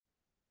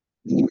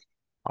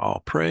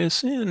All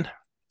praise in.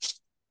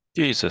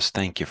 Jesus,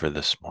 thank you for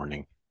this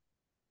morning.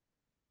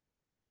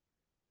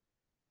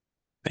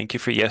 Thank you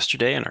for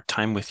yesterday and our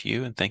time with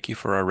you, and thank you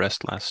for our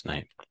rest last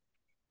night.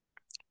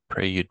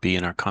 Pray you'd be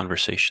in our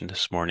conversation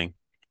this morning.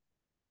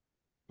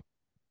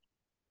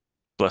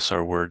 Bless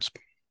our words.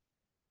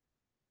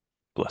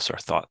 Bless our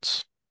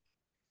thoughts.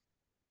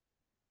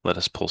 Let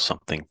us pull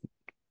something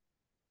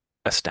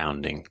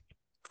astounding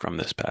from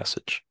this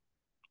passage.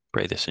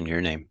 Pray this in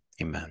your name.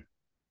 Amen.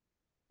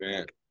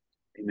 Amen.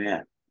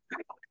 Amen.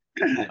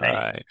 All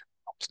right.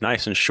 It's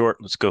nice and short.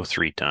 Let's go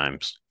 3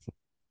 times.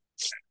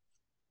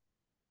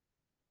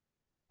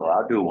 Well,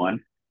 I'll do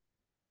one.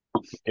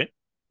 Okay.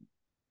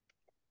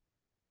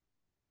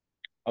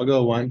 I'll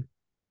go one.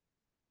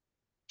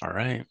 All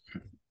right.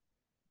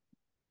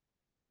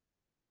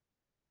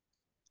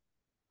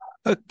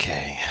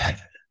 Okay.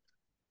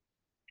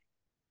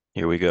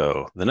 Here we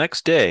go. The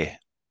next day,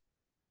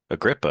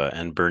 Agrippa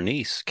and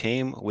Bernice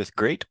came with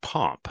great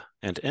pomp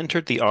and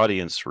entered the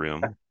audience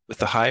room with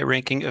the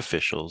high-ranking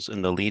officials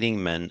and the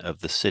leading men of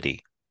the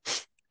city.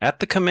 At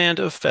the command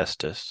of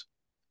Festus,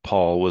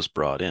 Paul was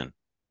brought in.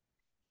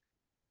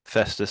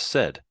 Festus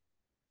said,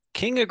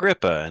 "King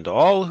Agrippa and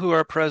all who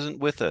are present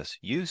with us,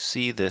 you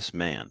see this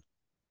man.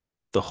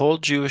 The whole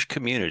Jewish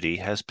community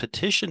has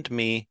petitioned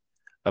me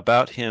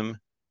about him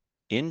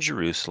in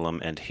Jerusalem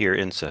and here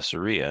in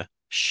Caesarea,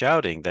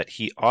 shouting that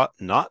he ought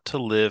not to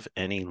live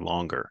any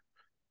longer.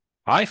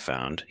 I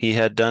found he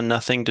had done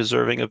nothing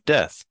deserving of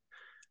death,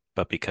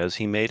 but because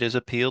he made his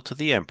appeal to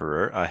the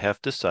emperor, I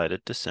have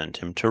decided to send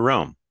him to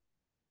Rome.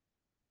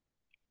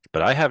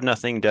 But I have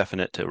nothing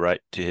definite to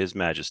write to his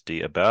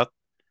majesty about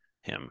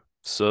him.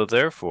 So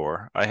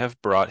therefore I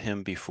have brought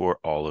him before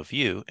all of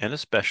you, and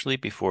especially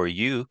before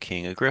you,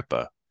 King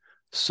Agrippa,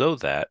 so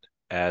that,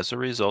 as a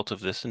result of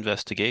this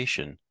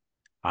investigation,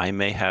 I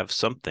may have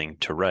something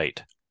to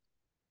write.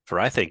 For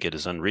I think it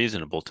is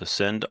unreasonable to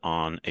send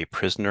on a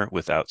prisoner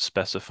without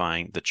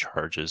specifying the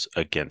charges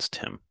against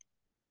him."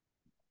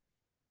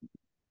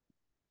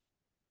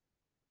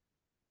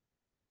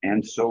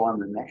 And so on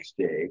the next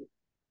day,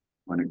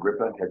 when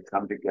Agrippa had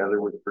come together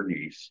with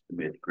Bernice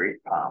amid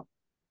great pomp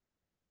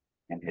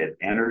and had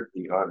entered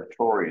the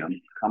auditorium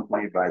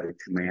accompanied by the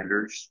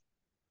commanders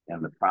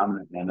and the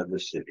prominent men of the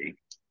city,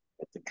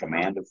 at the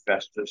command of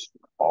Festus,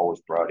 Paul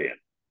was brought in.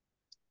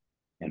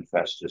 And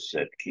Festus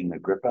said, "King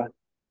Agrippa,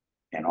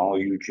 and all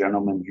you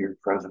gentlemen here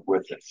present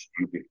with us,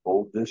 you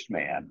behold this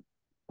man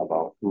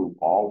about whom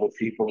all the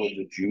people of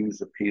the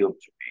Jews appealed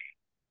to me,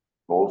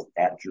 both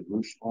at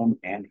Jerusalem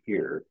and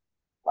here,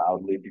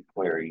 loudly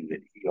declaring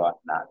that he ought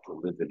not to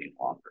live any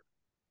longer.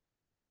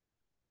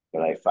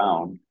 But I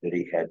found that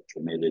he had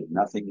committed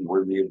nothing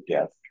worthy of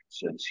death,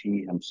 since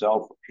he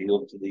himself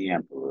appealed to the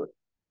emperor.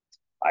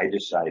 I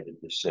decided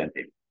to send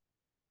him.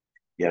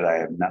 Yet I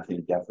have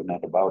nothing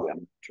definite about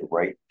him to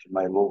write to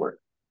my Lord.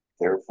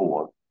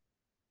 Therefore,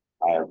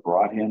 I have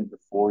brought him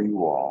before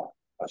you all,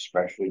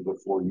 especially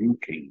before you,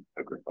 King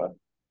Agrippa,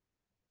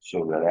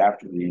 so that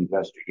after the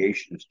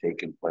investigation has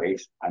taken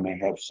place, I may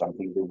have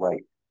something to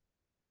write.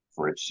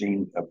 For it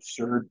seemed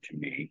absurd to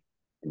me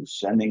in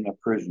sending a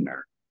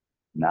prisoner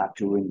not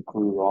to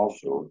include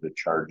also the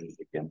charges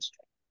against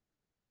him."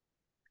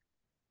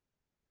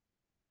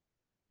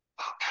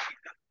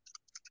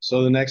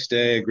 So the next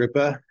day,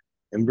 Agrippa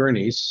and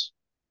Bernice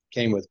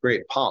came with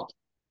great pomp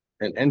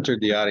and entered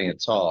the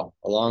audience hall,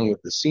 along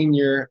with the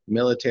senior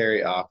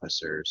military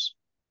officers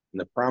and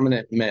the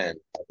prominent men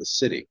of the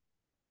city.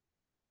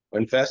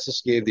 When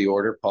Festus gave the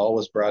order, Paul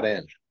was brought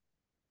in.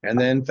 And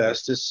then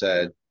Festus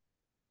said,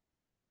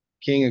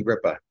 "King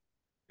Agrippa,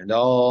 and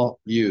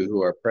all you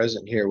who are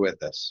present here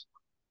with us,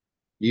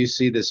 you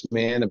see this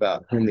man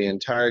about whom the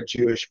entire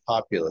Jewish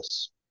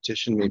populace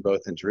petitioned me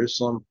both in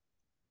Jerusalem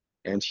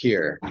and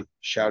here,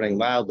 shouting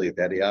loudly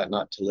that he ought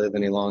not to live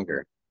any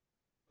longer.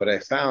 But I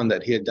found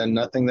that he had done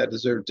nothing that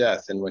deserved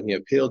death, and when he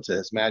appealed to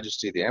his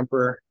majesty the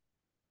emperor,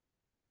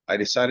 I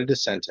decided to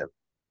send him,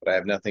 but I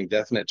have nothing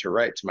definite to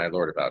write to my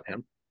lord about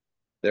him.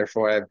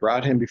 Therefore I have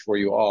brought him before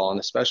you all, and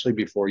especially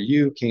before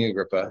you, King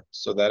Agrippa,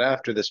 so that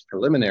after this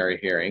preliminary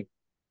hearing,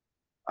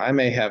 I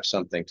may have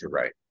something to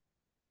write.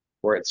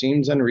 For it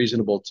seems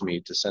unreasonable to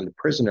me to send a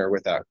prisoner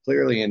without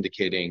clearly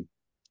indicating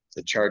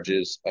the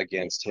charges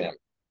against him."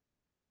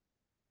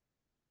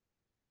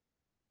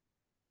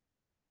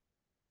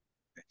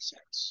 Makes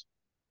sense.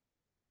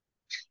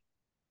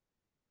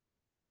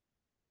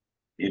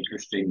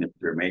 Interesting that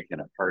they're making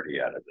a party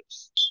out of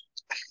this.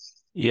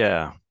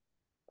 Yeah.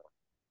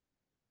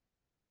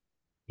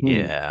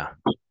 Yeah.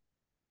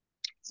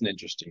 It's an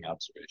interesting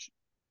observation.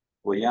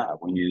 Well, yeah,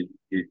 when you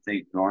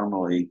think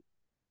normally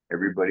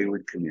everybody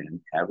would come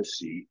in, have a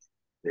seat,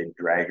 they'd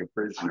drag a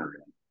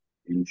prisoner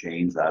in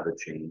chains, out of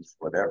chains,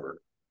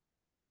 whatever.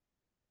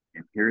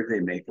 And here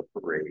they make a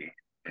parade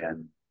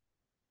and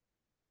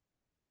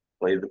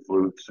play the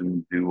flutes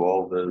and do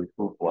all the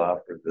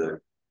hoopla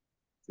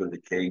for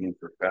the king and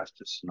for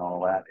Festus and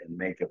all that, and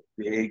make a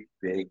big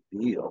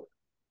deal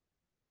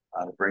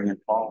out of bringing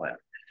Paul in.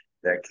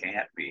 That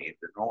can't be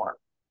the norm.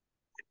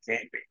 It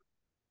can't be.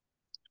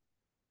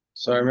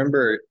 So I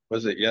remember,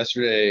 was it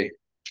yesterday?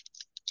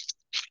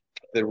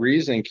 The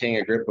reason King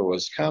Agrippa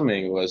was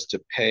coming was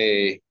to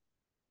pay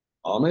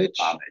homage.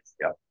 Homage,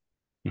 yeah.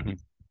 Mhm.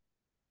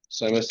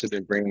 So I must have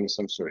been bringing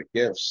some sort of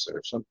gifts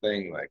or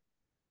something, like,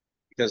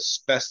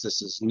 because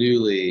Festus is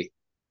newly,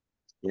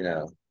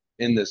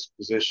 in this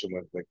position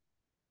with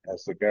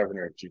as the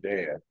governor of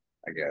Judea,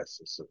 I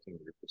guess. So King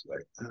Agrippa's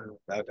like, oh,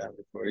 bow down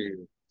before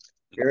you.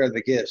 Here are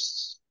the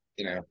gifts.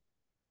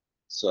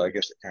 So I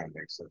guess it kind of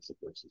makes sense if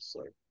it's just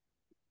like,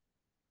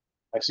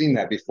 I've seen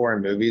that before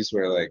in movies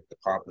where like the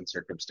pomp and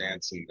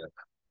circumstance and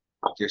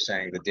like you're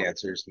saying, the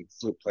dancers and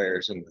flute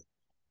players and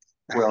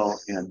Well,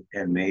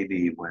 and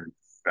maybe when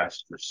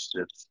Festus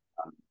sits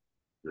on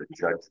the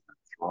judgment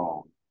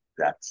throne,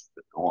 that's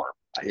the norm.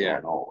 I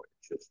don't know.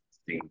 It just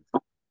seems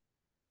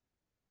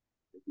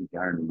pretty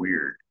darn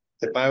weird.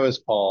 If I was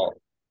Paul,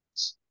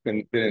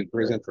 been in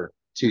prison for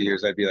 2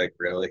 years, I'd be like,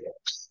 really?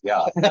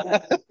 Yeah.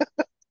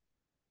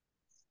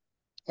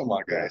 Come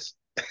on, guys.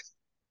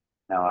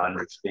 Now I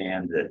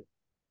understand that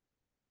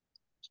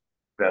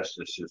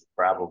Festus is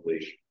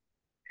probably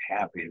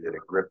happy that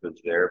Agrippa's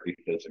there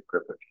because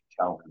Agrippa can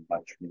tell him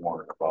much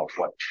more about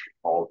what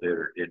Paul did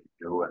or didn't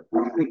do, and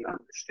he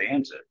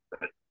understands it.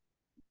 But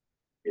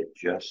it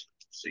just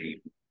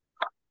seemed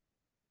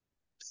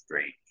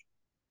strange.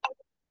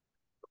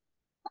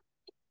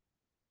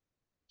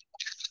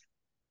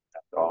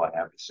 That's all I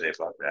have to say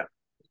about that.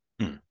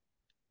 Hmm.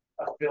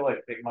 I feel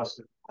like they must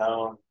have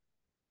known,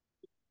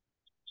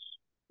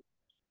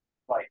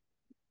 like,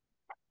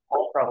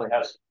 Paul probably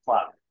has some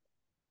clout,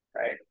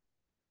 right?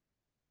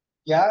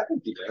 Yeah, I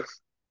think he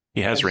does.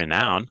 He has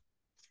renown.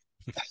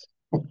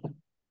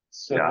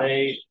 So Yeah.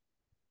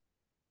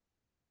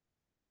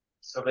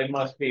 they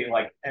must be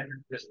like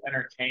just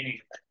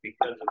entertaining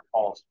because of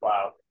Paul's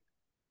clout,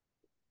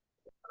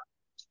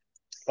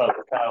 but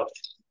without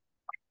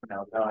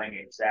knowing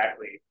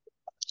exactly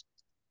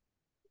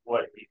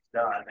what he's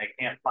done. They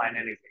can't find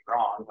anything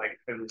wrong. Like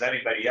if it was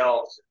anybody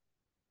else,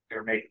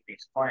 they're making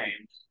these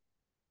claims.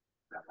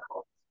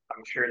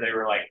 I'm sure they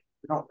were like,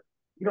 you don't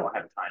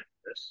have time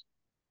for this.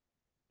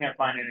 Can't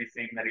find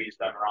anything that he's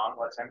done wrong.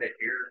 Let's end it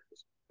here.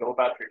 Just go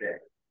about your day.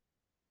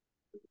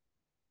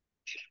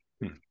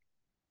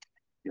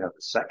 The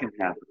second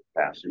half of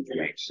the passage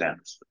makes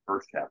sense. The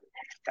first half of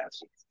the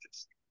passage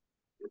just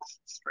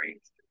is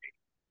strange to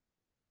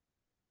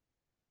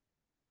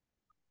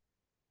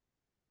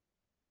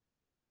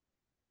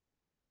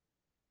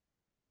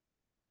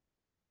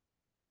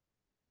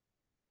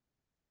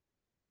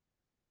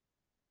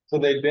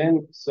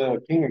me. So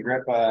King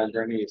Agrippa and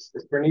Bernice.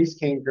 Is Bernice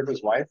King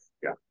Agrippa's wife?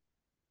 Yeah.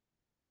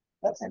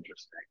 That's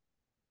interesting.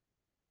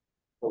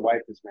 The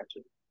wife is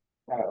mentioned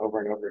kind of over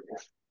and over again.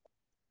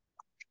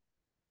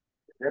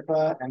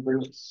 Agrippa and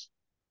Bernice.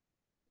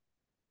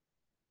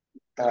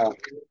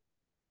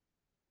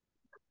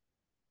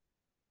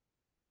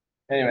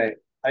 Anyway,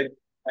 I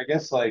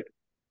guess like,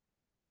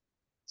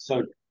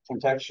 so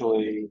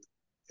contextually,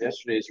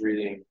 yesterday's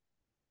reading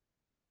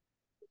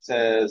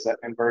says that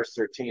in verse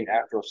 13,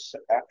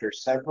 after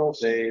several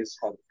days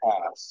had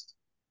passed,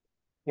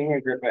 King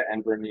Agrippa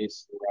and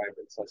Bernice arrived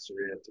at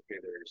Caesarea to pay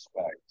their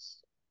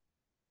respects.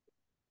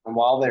 And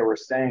while they were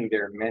staying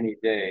there many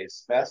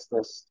days,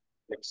 Festus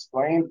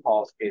explained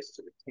Paul's case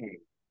to the king.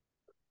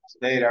 So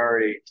they had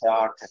already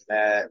talked and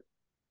met.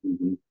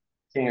 Mm-hmm.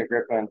 King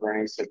Agrippa and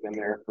Bernice had been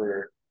there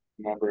for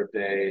a number of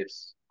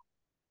days.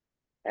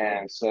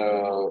 And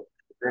so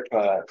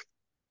Agrippa,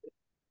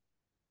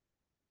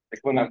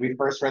 like when we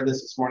first read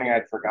this morning,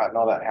 I'd forgotten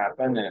all that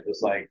happened. And it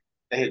was like,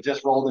 they had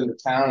just rolled into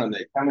town and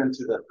they come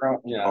into the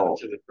front,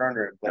 to the front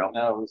room. But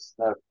no,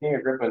 King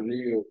Agrippa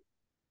knew, it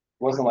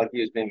wasn't like he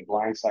was being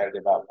blindsided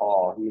about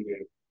Paul. He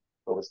knew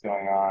what was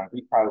going on.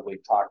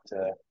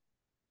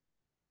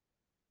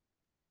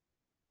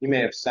 He may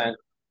have sent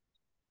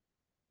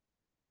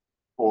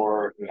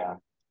for,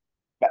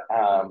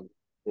 um,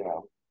 you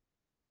know,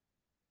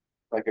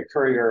 like a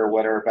courier or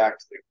whatever back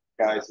to the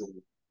guys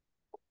in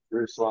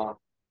Jerusalem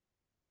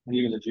and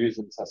even the Jews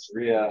in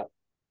Caesarea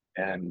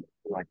and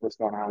like, what's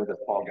going on with this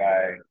Paul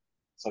guy?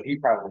 So he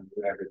probably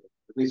knew everything,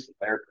 at least from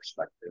their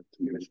perspective,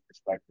 Jewish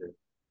perspective,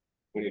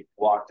 when he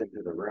walked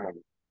into the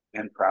room.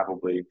 And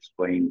probably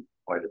explained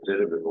quite a bit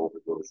of it over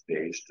those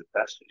days to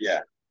Festus. Yeah.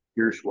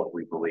 Here's what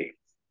we believe.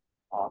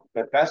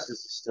 But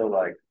Festus is still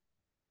like,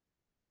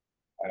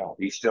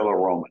 he's still a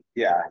Roman.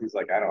 Yeah, he's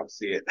like, I don't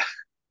see it.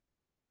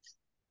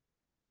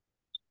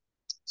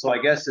 So I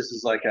guess this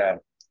is like a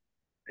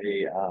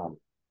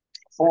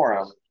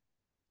forum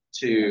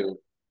to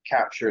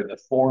capture the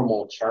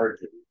formal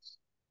charges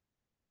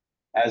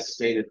as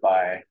stated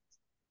by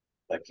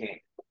the king.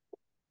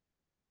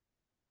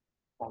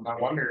 I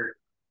wonder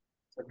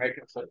if they're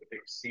making such a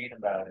big scene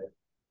about it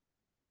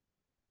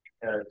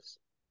because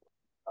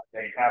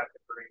they have to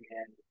bring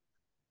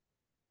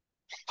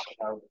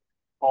in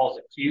Paul's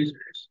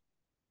accusers.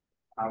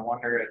 I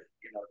wonder if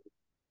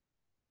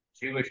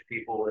Jewish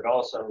people would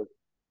also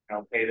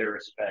pay their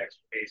respects,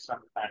 pay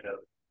some kind of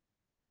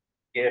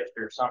gift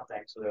or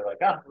something. So they're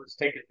like, let's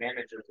take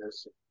advantage of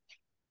this.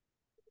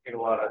 Get a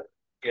lot of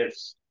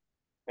gifts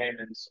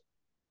payments,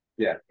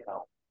 Yeah.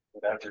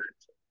 whatever.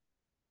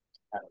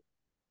 Kind of,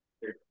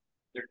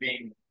 they're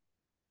being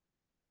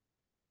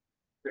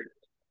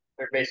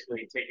they're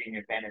basically taking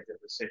advantage of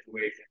the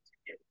situation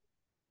to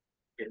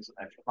get some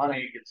extra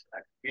money, get some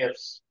extra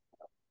gifts.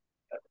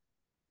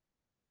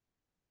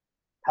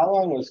 How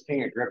long was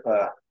King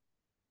Agrippa,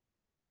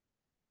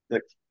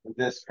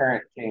 this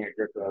current King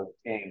Agrippa,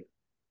 king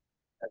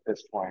at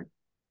this point?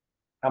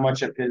 How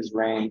much of his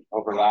reign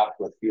overlapped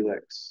with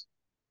Felix?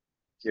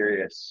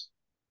 Curious.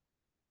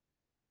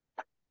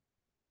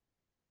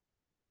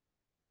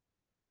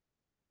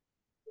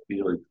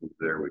 Felix was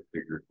there, we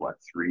figured, what,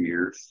 3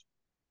 years?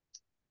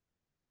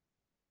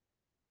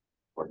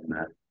 Wasn't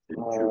that?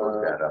 Didn't you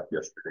look that up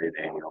yesterday,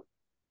 Daniel?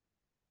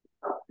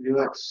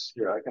 Felix,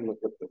 here, I can look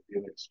up the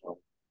Felix one.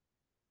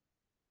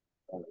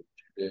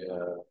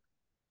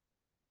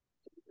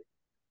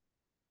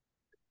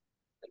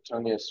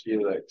 Antonius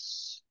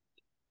Felix.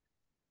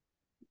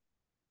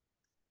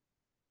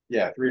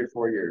 Yeah, 3 to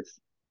 4 years.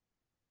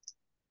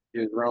 He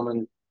was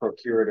Roman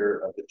procurator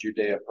of the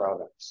Judea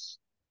province.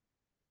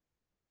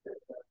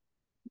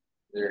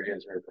 There he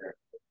is right there.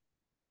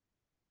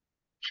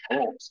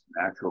 Oh,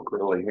 natural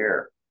curly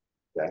hair.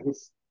 Yeah,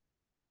 he's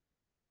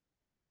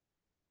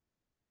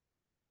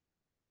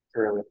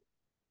curly.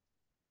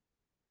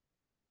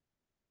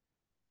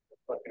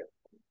 Okay.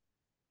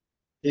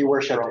 He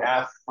worshipped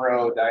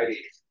Aphrodite.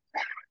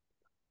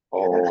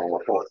 Oh,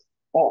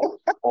 oh,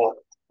 oh,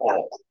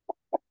 oh.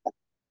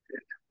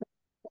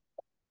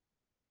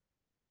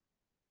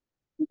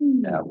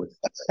 That was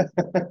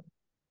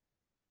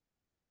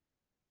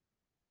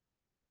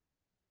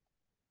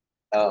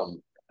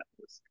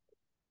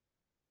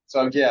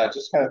So yeah,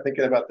 just kind of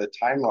thinking about the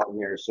timeline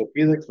here. So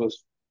Felix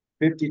was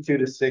 52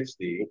 to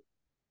 60.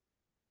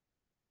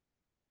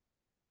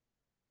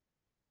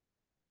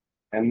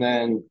 And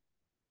then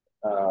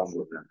how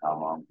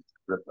long?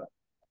 Agrippa.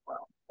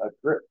 Wow.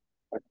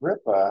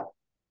 Agrippa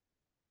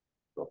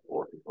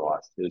Before he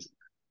lost his.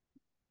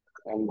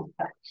 and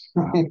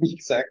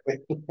exactly.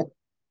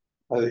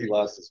 I think he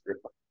lost his grip.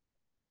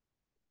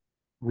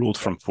 Ruled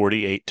from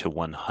 48 to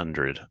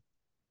 100.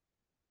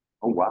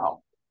 Oh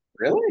wow.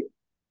 Really?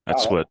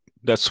 That's Wow.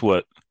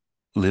 what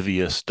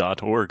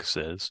Livius.org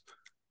says.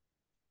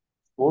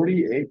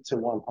 48 to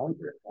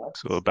 100.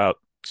 So about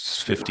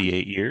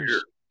 58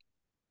 years.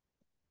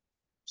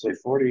 So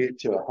 48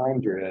 to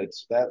 100.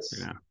 So that's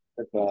Yeah.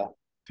 uh,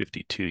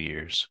 52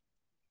 years.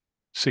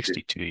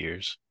 62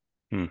 years.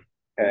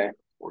 okay.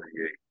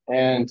 48.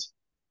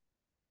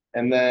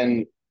 And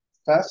then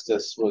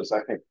Festus was,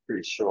 I think,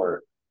 pretty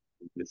short.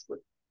 This was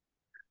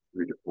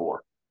 3 to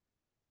 4.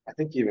 I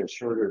think even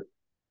shorter.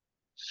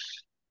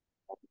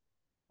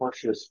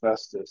 Porcius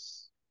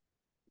Festus,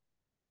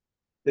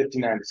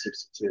 59 to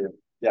 62.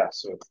 Yeah,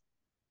 so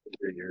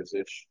 3 years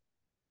ish.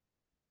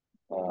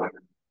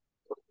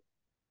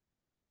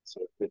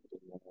 So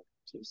 59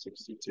 to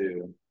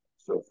 62.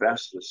 So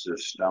Festus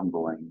is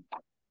stumbling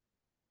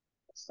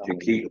to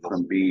keep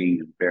from being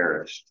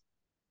embarrassed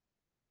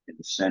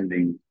in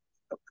sending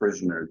a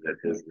prisoner that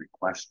has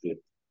requested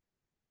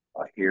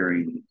a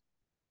hearing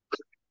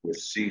with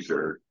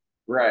Caesar,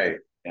 Right.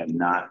 and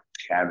not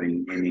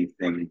having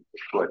anything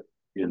to put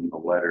in the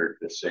letter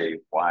to say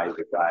why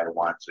the guy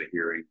wants a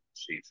hearing with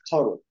Caesar.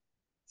 Totally.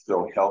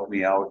 So help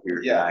me out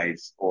here, Yeah.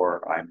 guys,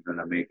 or I'm going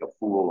to make a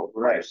fool of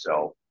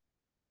myself.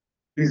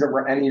 He's a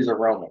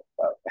Roman.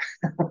 But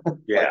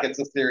Yeah. like it's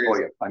a serious. Oh,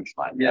 yeah,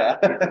 punchline. Yeah.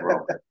 He's a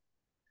Roman.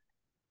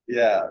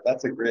 Yeah,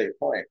 that's a great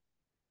point.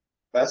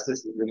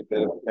 Festus is in a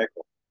bit of a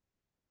pickle.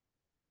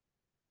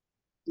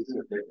 He's in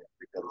a pickle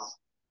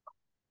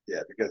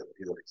because of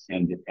Felix.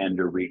 And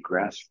to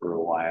regress for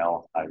a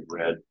while, I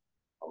read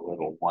a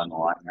little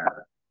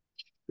one-liner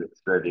that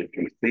said, if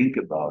you think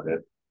about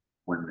it,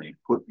 when they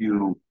put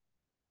you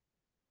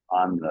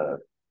on the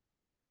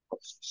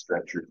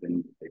stretcher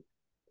thing,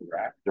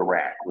 the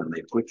rack, when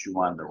they put you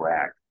on the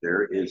rack,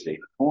 there is a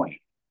point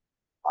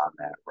on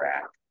that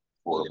rack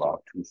for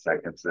about 2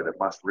 seconds that it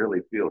must really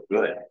feel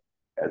good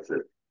as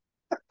it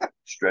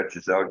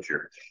stretches out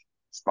your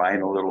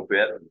spine a little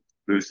bit,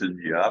 loosens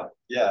you up.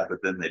 Yeah. But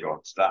then they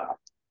don't stop.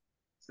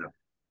 So,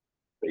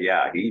 but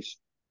yeah, he's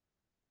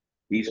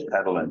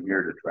pedaling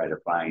here to try to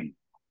find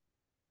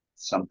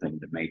something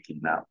to make him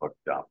not look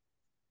dumb.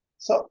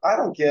 So I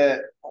don't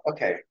get,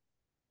 okay.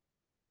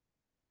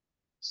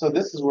 So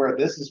this is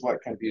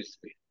what confused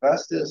me.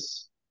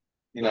 Festus,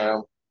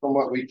 from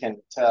what we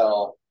can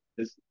tell,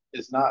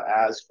 is not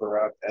as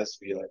corrupt as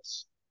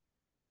Felix.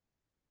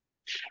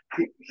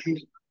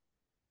 He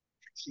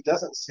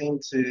doesn't seem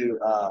to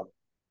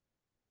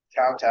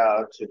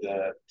kowtow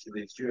to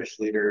these Jewish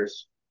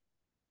leaders.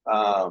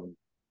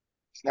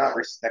 He's not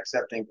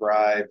accepting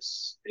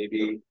bribes.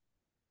 Maybe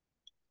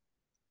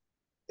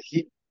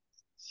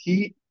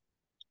he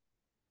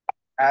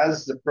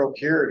as the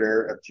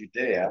procurator of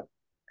Judea,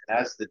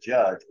 as the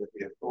judge with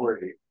the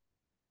authority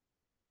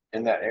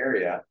in that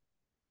area,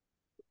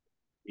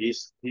 he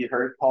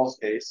heard Paul's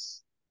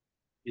case.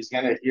 He's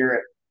going to hear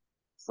it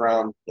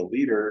from the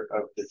leader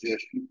of the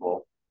Jewish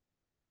people.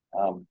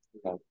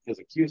 his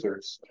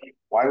accusers,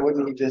 why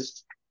wouldn't he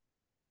just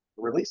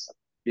release them?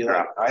 Be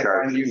like, I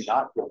find you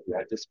not guilty.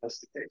 I dismiss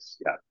the case.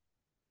 Yeah.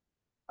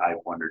 I've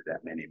wondered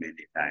that many, many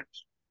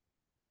times.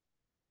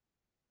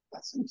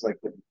 That seems like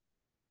the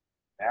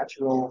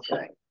natural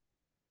thing.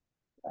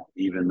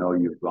 Even though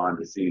you've gone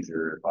to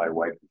Caesar, if I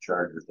wipe the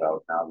charges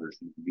out, now there's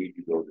no need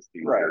to go to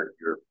Caesar. Right.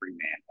 You're a free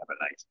man. Have a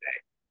nice day.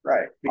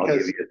 Right. I'll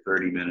give you a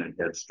 30-minute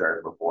head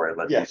start before I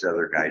let these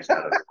other guys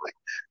out of the way.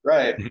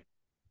 Right.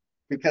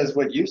 Because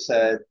what you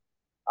said,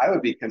 I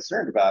would be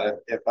concerned about it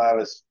if I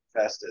was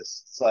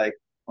Festus. It's like,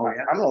 I'm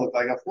going to look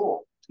like a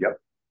fool. Yep.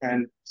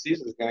 And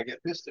Caesar's going to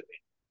get pissed at me.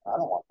 I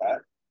don't want that.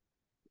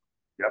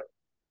 Yep.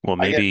 Well,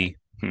 maybe.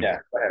 Yeah,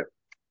 go ahead.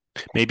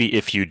 Maybe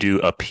if you do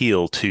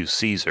appeal to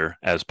Caesar,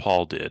 as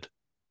Paul did,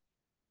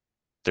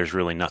 there's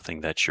really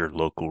nothing that your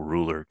local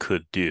ruler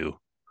could do,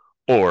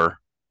 or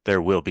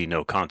there will be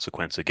no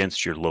consequence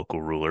against your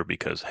local ruler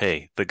because,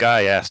 hey, the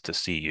guy asked to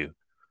see you.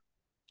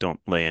 Don't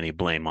lay any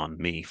blame on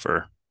me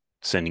for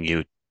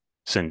sending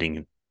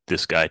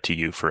this guy to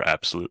you for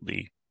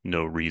absolutely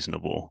no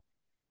reasonable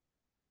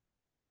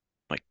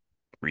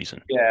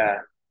reason. Yeah.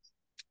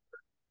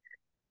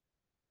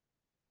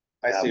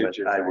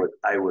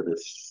 I would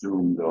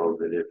assume though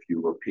that if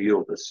you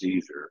appeal to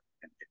Caesar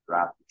and you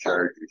drop the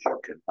charges, you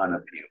can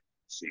unappeal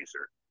to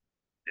Caesar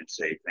and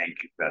say,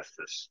 thank you,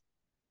 Festus.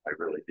 I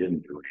really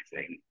didn't do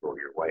anything. Go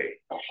your way.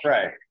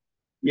 Right.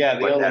 Yeah,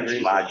 but that's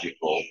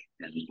logical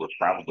and would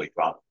probably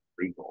found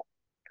legal.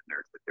 And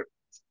there's the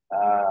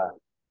difference.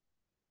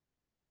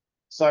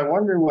 So I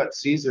wonder what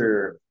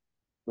Caesar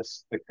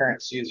was, the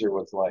current Caesar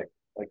was like.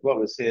 Like, what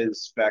was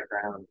his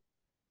background?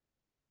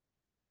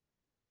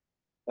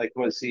 Like,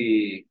 did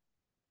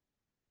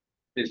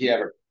he have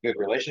a good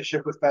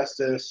relationship with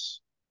Festus?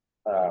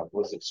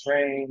 Was it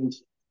strained?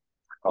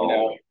 You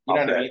know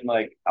what I mean?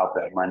 Like, I'll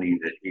bet money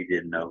that he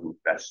didn't know who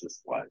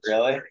Festus was.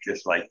 Really?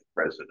 Just like the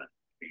president.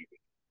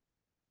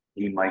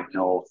 He might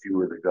know a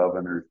few of the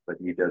governors, but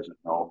he doesn't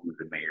know who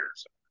the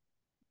mayors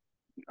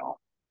are.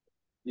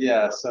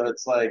 Yeah, so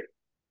it's like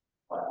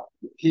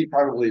he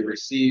probably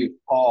received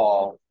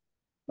Paul.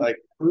 Like,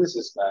 who is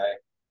this guy?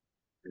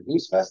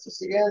 Who's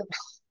Festus again?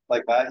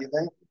 Like that, you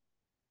think?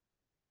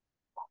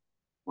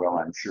 Well,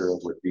 I'm sure it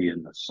would be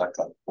in the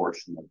second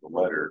portion of the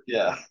letter.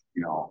 Yeah.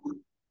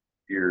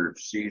 Dear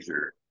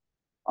Caesar,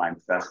 I'm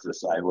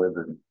Festus. I live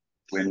in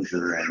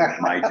Windsor, and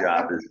my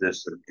job is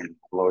this, and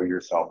blow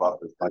yourself up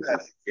as much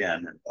as you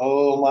can. And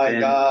oh my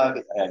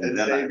God! And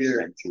then I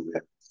sent you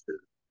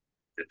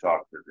to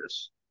talk to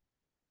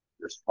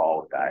this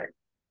Paul guy.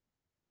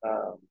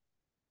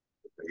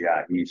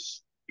 Yeah,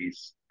 he's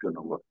going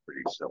to look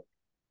pretty silly.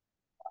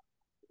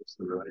 What's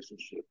the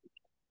relationship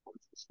between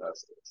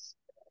Festus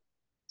and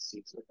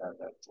Caesar at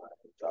that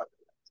time?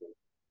 Documented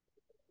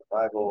the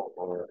Bible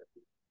or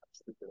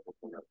the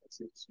biblical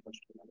references?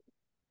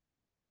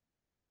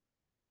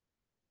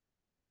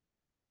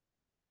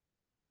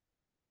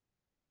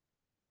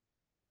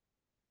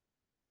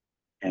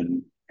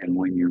 And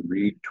when you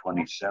read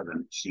 27,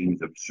 it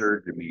seems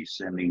absurd to me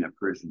sending a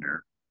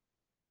prisoner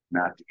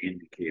not to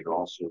indicate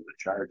also the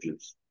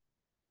charges.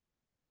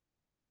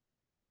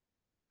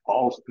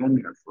 Paul's been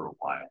there for a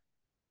while,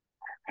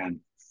 and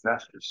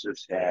Festus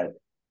has had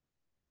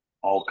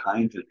all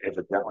kinds of,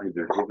 evidently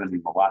they're giving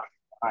him a lot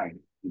of time,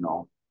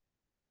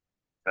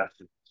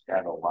 Festus has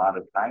had a lot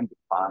of time to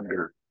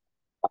ponder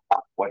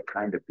what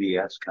kind of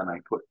BS can I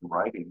put in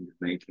writing to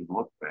make him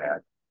look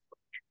bad,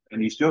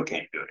 and he still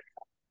can't do it.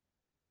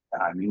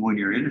 I mean, when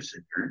you're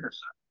innocent, you're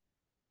innocent.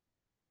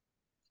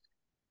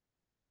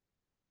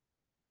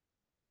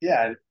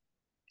 Yeah,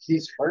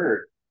 he's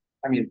heard.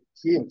 I mean,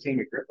 he and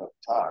King Agrippa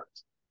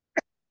talked.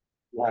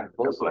 Yeah,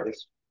 both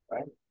ways,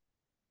 right?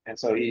 And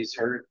so he's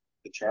heard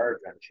the charge,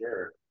 I'm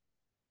sure.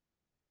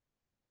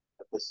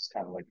 But this is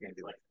kind of like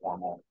maybe like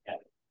formal.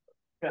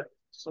 Yeah,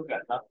 still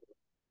got nothing.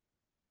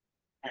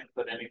 Can't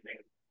put anything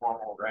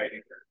formal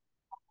writing or.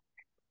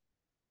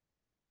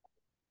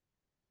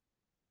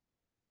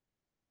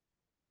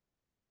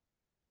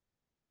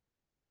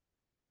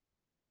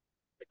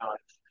 At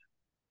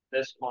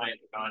this point,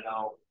 I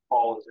know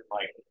Paul is in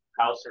like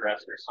house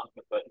arrest or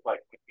something, but like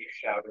when he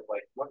shouted,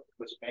 like, "What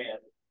was man?"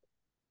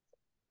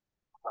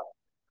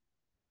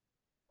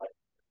 Like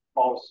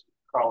Paul's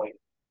probably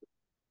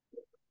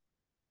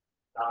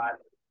not.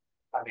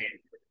 I mean,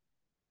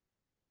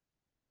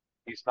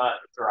 he's not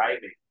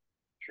thriving,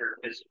 sure,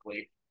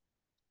 physically,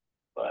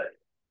 but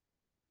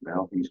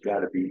well, he's got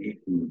to be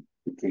eating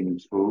the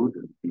king's food,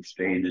 and he's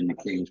staying in the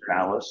king's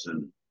palace,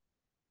 and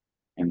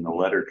the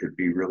letter could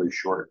be really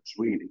short and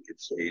sweet. It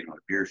could say,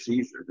 dear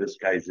Caesar, this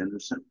guy's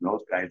innocent, and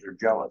those guys are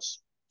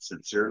jealous.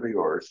 Sincerely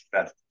yours,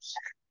 Festus.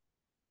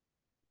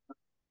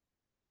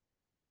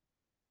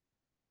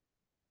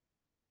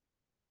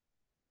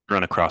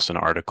 Run across an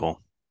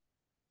article.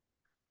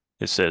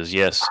 It says,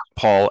 yes,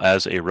 Paul,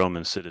 as a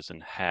Roman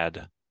citizen,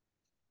 had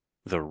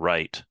the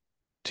right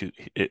to,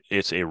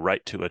 it's a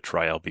right to a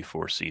trial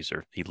before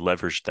Caesar. He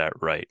leveraged that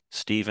right.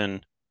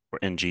 Stephen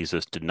and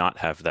Jesus did not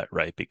have that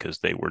right because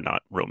they were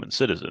not Roman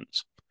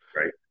citizens.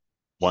 Right.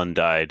 One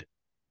died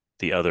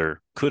The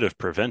other could have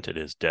prevented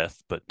his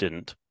death, but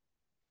didn't,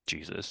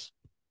 Jesus.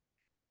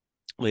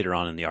 Later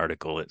on in the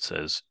article, it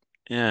says,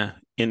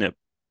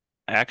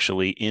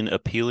 actually, in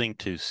appealing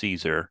to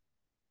Caesar,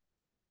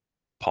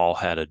 Paul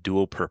had a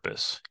dual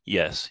purpose.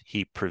 Yes,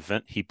 he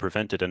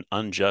prevented an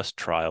unjust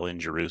trial in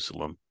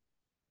Jerusalem,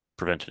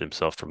 prevented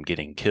himself from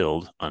getting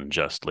killed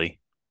unjustly,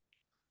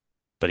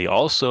 but he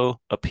also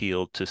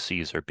appealed to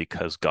Caesar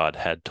because God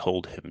had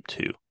told him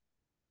to.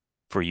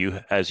 For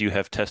you, as you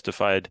have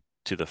testified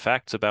to the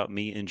facts about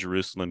me in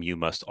Jerusalem, you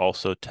must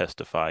also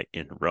testify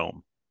in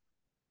Rome.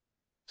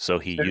 So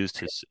he used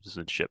his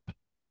citizenship.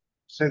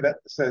 Say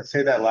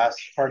that last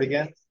part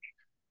again.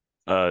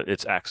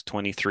 It's Acts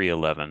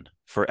 23:11.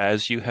 For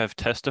as you have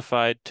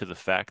testified to the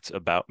facts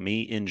about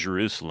me in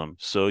Jerusalem,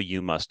 so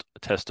you must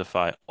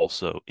testify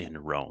also in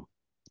Rome.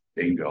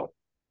 Bingo.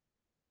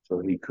 So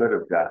he could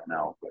have gotten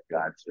out, but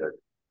God said,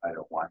 I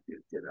don't want you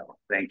to get out.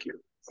 Thank you.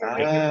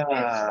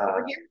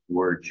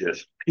 We're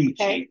just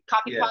peachy. Okay,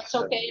 copy Yes. pot's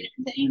okay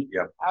and everything?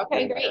 Yep.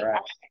 Okay, great. All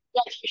right.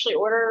 You guys usually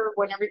order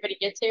when everybody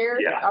gets here?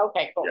 Yeah.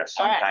 Okay, cool. Yeah,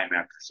 All right, sometime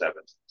after 7.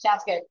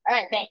 sounds good. All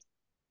right, thanks.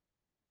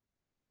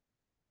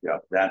 Yeah,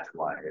 that's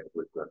why it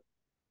was the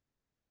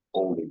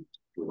holy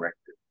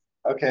directive.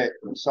 Okay,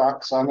 so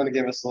I'm going to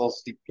give us a little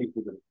sneak peek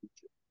of the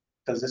future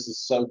because this is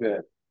so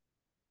good.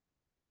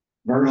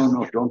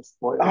 No, don't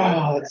spoil it.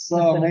 Oh, it's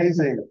so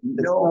amazing.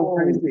 It's so No.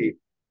 crazy.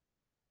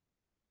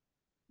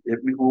 It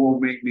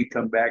won't make me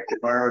come back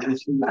tomorrow.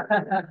 This is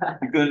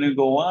you're going to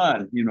go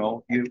on. You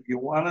know, you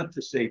wanted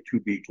to say to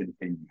be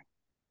continued.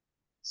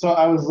 So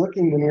I was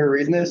looking when we were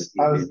reading this.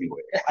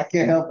 Anyway. I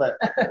can't help it.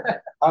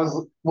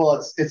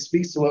 It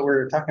speaks to what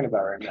we're talking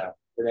about right now.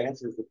 It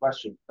answers the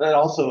question. But it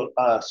also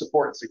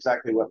supports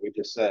exactly what we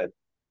just said.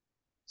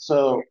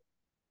 So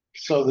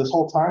this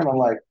whole time I'm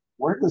like,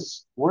 where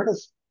does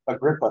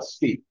Agrippa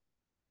speak?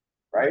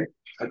 Right?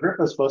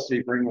 Agrippa is supposed to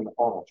be bringing the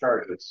formal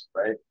charges,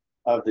 right,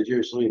 of the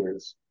Jewish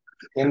leaders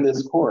in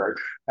this court.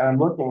 And I'm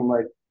looking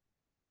like,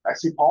 I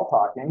see Paul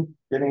talking,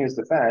 giving his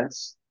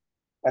defense,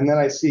 and then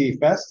I see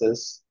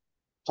Festus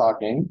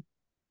talking,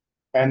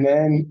 and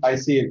then I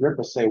see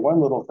Agrippa say one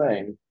little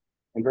thing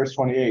in verse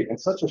 28. In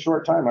such a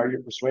short time, are you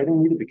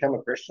persuading me to become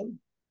a Christian?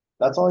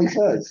 That's all he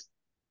says.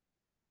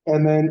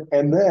 And then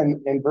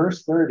in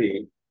verse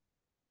 30,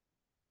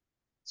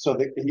 so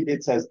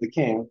it says the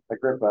king,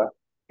 Agrippa,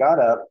 got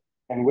up,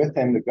 and with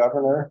him the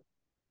governor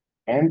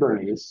and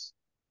Bernice,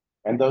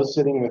 and those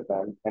sitting with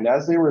them. And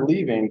as they were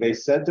leaving, they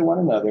said to one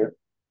another,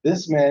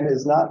 this man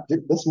is not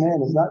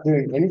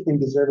doing anything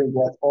deserving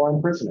death or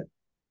imprisonment.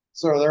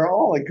 So they're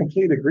all in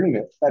complete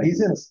agreement that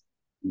he's innocent.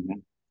 Mm-hmm.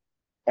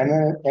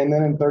 And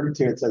then in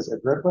 32 it says,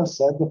 Agrippa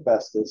said to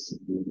Festus,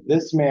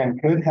 this man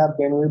could have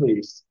been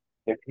released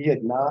if he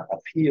had not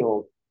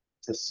appealed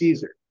to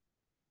Caesar.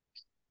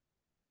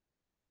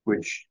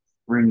 Which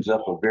brings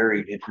up a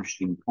very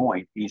interesting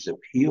point. He's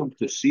appealed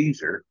to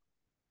Caesar.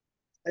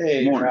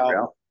 Hey, Morning, Ralph.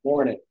 Ralph.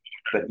 Morning.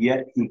 But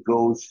yet he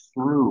goes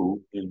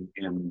through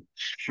in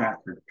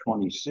chapter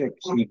 26,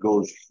 he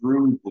goes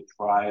through the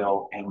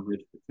trial and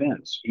his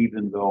defense,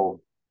 even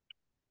though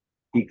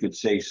he could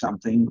say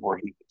something or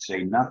he could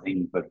say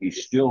nothing, but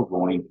he's still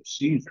going to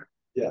Caesar.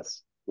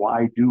 Yes.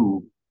 Why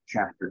do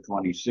chapter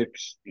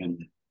 26 and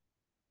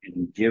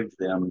give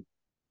them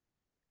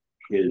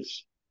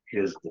his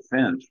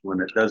defense when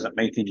it doesn't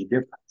make any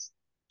difference?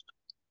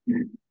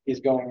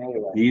 He's going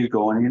anyway. He's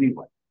going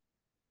anyway.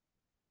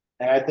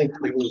 And I think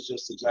it was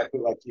just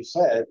exactly like you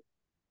said.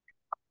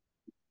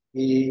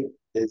 He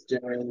is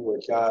doing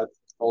what God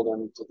told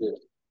him to do.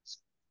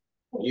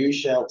 You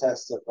shall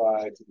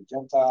testify to the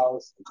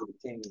Gentiles and to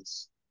the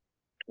kings.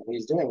 And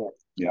he's doing it.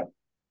 Yeah.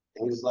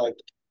 And he's like,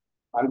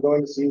 I'm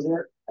going to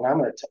Caesar and I'm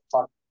going to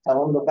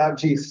tell him about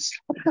Jesus.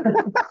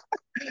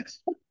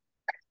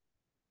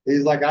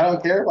 He's like, I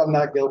don't care if I'm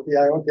not guilty.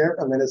 I don't care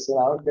if I'm innocent.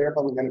 I don't care if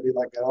I'm going to be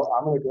like, oh,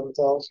 I'm going to go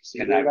tell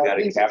Caesar. And I've got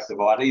a captive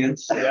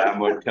audience. I'm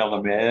going to tell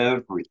them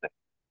everything.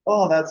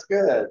 Oh, that's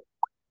good.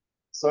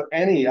 So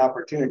any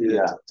opportunity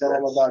to tell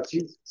him about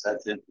Jesus.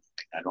 That's interesting.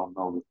 I don't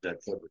know if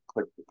that's ever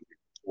clicked with me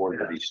before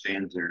that he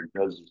stands there and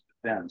does his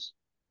defense.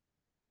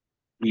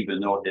 Even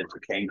though it's a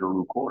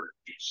kangaroo court.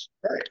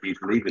 He's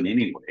leaving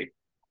anyway.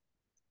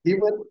 He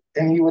would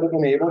have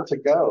been able to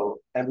go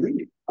and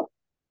leave.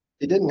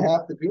 He didn't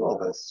have to do all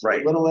this. Right.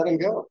 He would have let him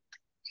go.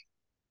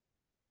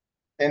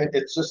 And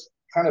it's just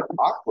kind of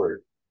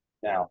awkward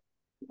now.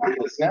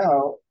 Because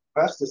now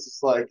Festus is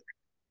like,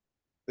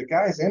 the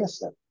guy's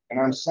innocent,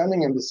 and I'm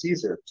sending him to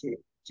Caesar to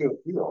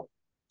appeal.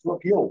 To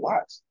appeal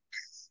what?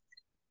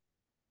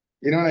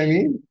 You know what I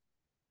mean?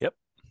 Yep.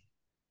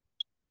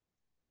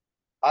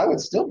 I would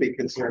still be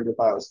concerned if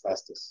I was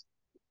Festus.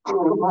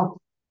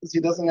 Because he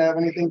doesn't have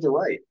anything to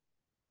write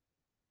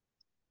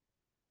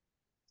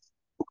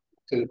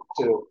to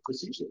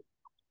Caesar.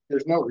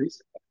 There's no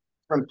reason.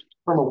 From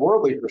a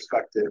worldly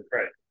perspective,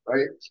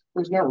 right?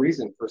 There's no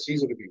reason for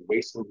Caesar to be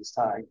wasting his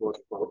time, quote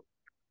unquote,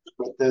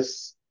 with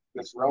this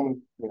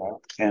Roman,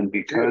 And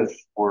because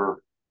we're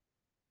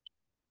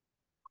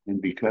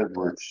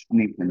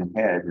sneaking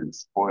ahead and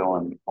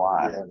spoiling the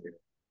plot,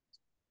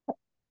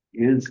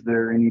 is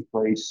there any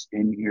place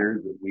in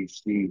here that we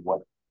see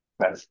what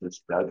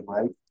Festus does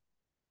right?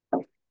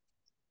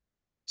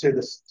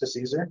 To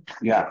Caesar?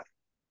 Yeah,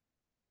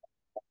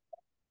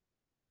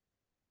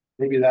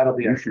 Maybe that'll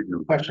be you a should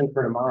know. question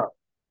for tomorrow.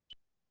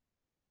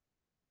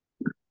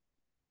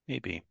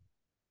 Maybe.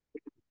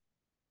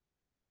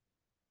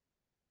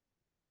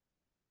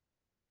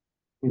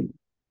 I'm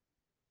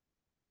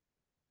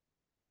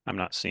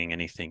not seeing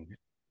anything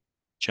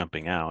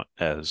jumping out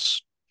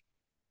as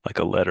like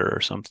a letter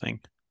or something.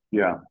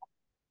 Yeah.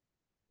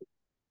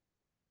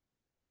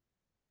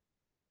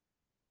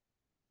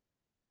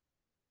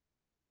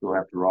 So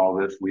after all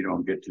this, we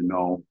don't get to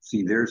know.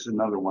 See, there's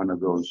another one of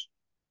those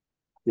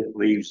that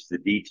leaves the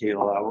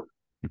detail out.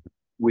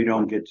 We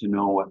don't get to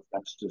know what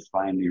Festus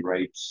finally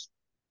writes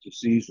to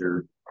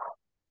Caesar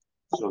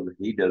so that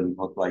he doesn't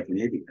look like an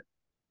idiot.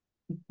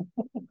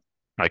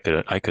 I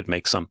could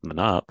make something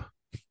up.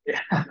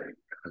 Yeah.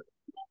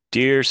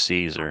 Dear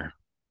Caesar,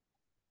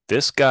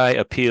 this guy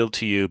appealed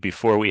to you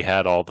before we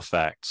had all the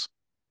facts.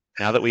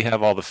 Now that we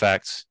have all the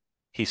facts,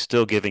 he's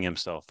still giving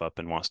himself up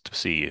and wants to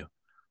see you.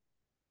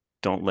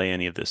 Don't lay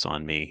any of this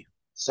on me.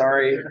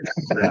 Sorry.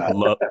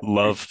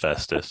 Love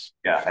Festus.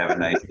 Yeah, have a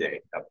nice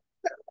day.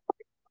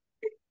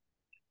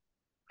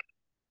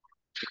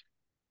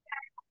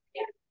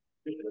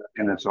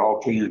 And it's all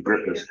King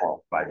Agrippa's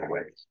fault, by the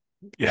way.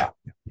 Yeah.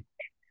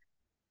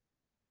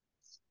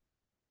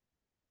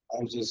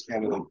 I was just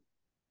kind of.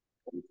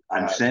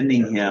 I'm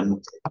sending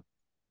him,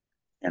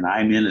 and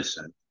I'm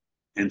innocent,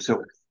 and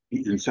so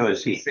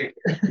is he.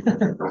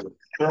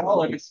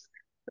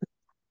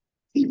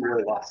 He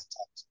really lost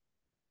touch.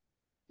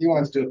 He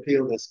wants to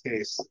appeal this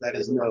case. That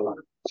is no.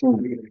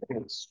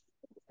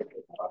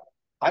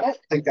 I don't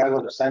think I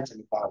would have sent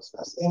him across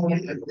this.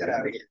 Get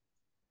out of here.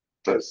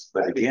 But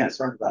again,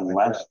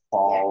 unless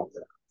Paul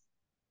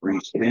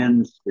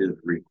rescinds his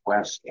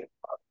request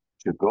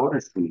to go to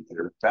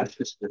Caesar,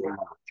 Festus doesn't have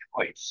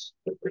a choice.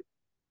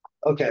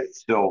 Okay.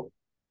 So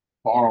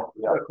Paul,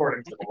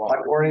 According to the law.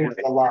 According to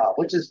the law,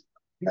 which is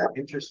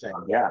interesting.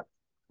 yeah,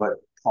 but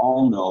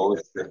Paul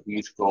knows that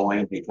he's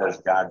going because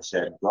God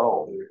said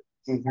go.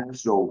 Mm-hmm.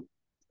 So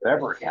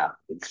whatever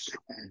happens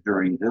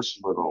during this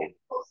little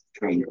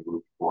change of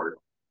report,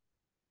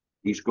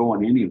 he's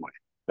going anyway.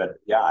 But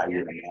yeah, I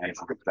would imagine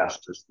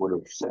Festus would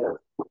have said,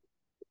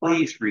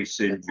 please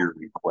rescind your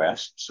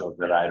request so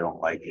that I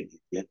don't like it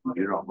again.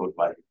 You don't look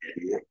like an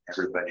idiot.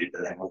 Everybody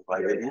doesn't look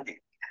like an idiot.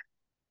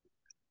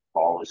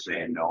 Paul is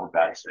saying, no,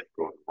 God said,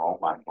 go to Rome.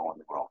 I'm going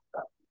to Rome.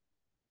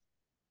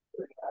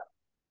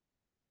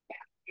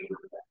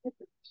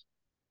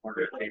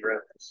 Wonder if he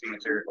wrote to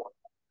Caesar,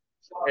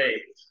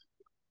 hey,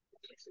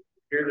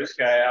 hear this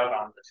guy out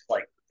on this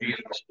like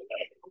Jesus.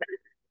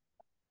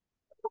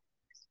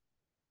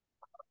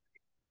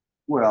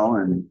 Well,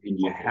 and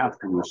you have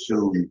to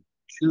assume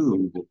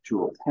too that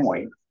to a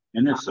point,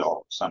 and it's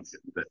all assumption,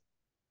 but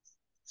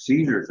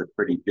Caesar's a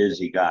pretty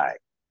busy guy,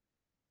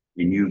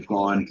 and you've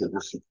gone to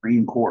the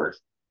Supreme Court,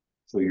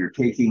 so you're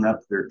taking up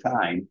their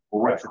time.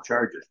 Well, what's the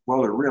charges?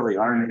 Well, there really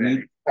aren't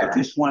any. I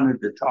just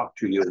wanted to talk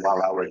to you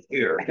while I was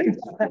here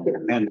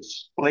and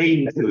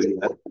explain to you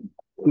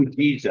who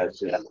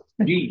Jesus is.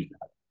 Jesus.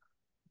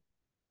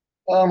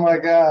 Oh my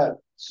God.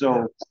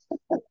 So,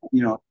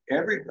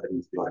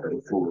 everybody's got to be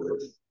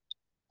foolish.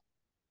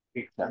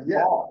 Except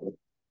Yeah. Paul.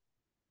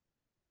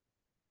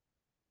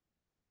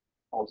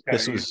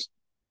 This was,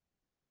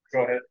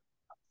 Go ahead.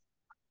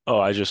 oh,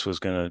 I just was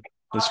gonna,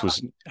 this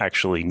was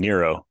actually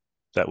Nero.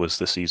 That was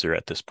the Caesar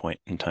at this point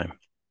in time.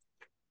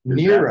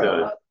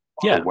 Nero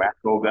Yeah. The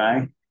wacko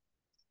guy.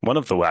 One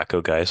of the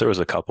wacko guys. There was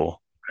a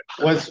couple.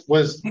 was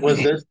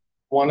this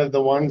one of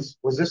the ones?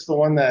 Was this the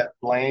one that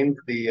blamed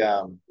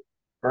the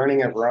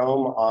burning of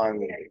Rome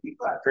on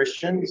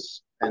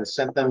Christians and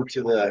sent them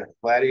to the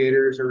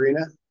gladiators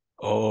arena?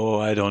 Oh,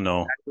 I don't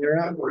know.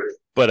 Nero?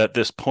 But at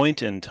this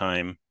point in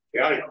time,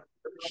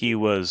 he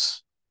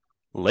was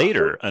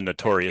later a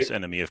notorious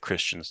enemy of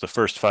Christians. The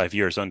first 5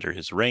 years under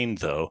his reign,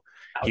 though,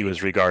 he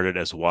was regarded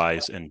as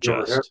wise and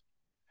just.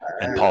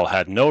 And Paul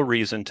had no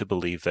reason to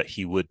believe that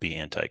he would be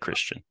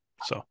anti-Christian.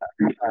 So,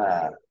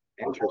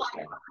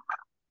 Interesting.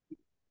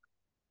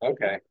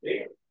 Okay.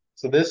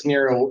 So this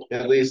Nero,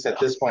 at least at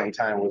this point in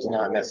time, was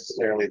not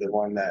necessarily the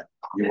one that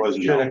He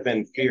wasn't. should have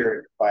been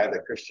feared by the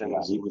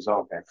Christians. He was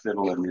all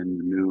fiddling in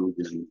the nude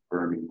and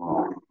burning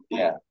Rome.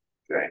 Yeah.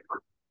 Okay.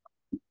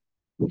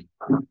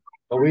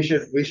 But we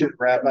should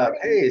wrap up.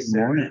 Hey,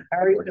 Sarah, how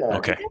are you doing?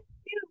 okay.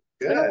 It's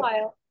been a Good.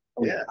 while.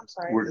 Oh, Yeah. I'm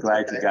sorry. We're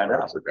glad you got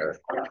up.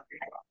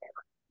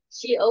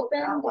 She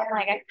opened. I'm like,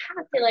 I kind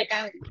of feel like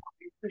I'm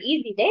an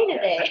easy day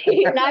today.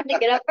 Not have to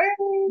get up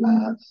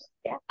early.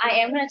 Yeah, I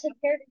am gonna take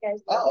care of you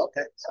guys. Oh,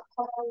 okay. So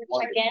call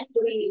check in.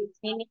 Do we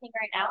need anything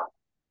right now?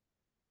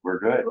 We're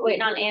good. We're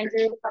waiting on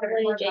Andrew,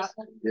 probably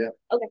Jason. Yeah.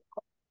 Okay.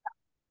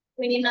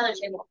 We need another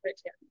table for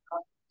it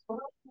too.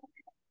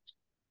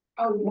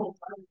 Oh.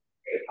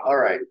 All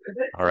right.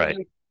 All right.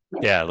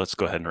 Yeah, let's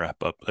go ahead and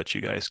wrap up. Let you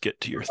guys get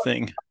to your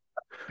thing.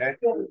 Okay.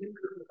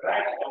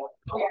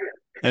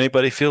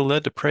 Anybody feel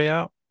led to pray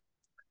out?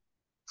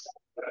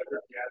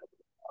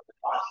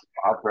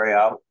 pray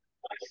out.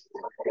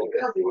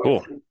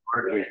 Cool.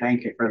 Lord, we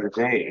thank you for the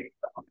day.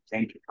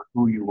 Thank you for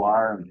who you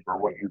are and for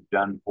what you've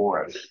done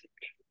for us.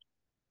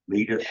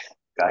 Lead us,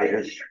 guide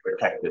us,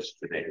 protect us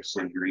today.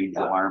 Send your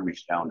angel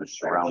armies down to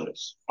surround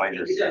us. Fight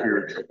our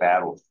spiritual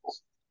battles.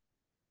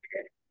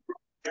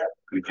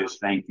 We just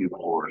thank you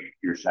for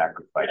your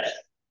sacrifice.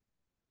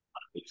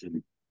 It's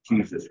in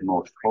Jesus'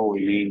 most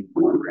holy name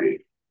we pray.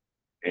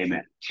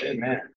 Amen. Amen.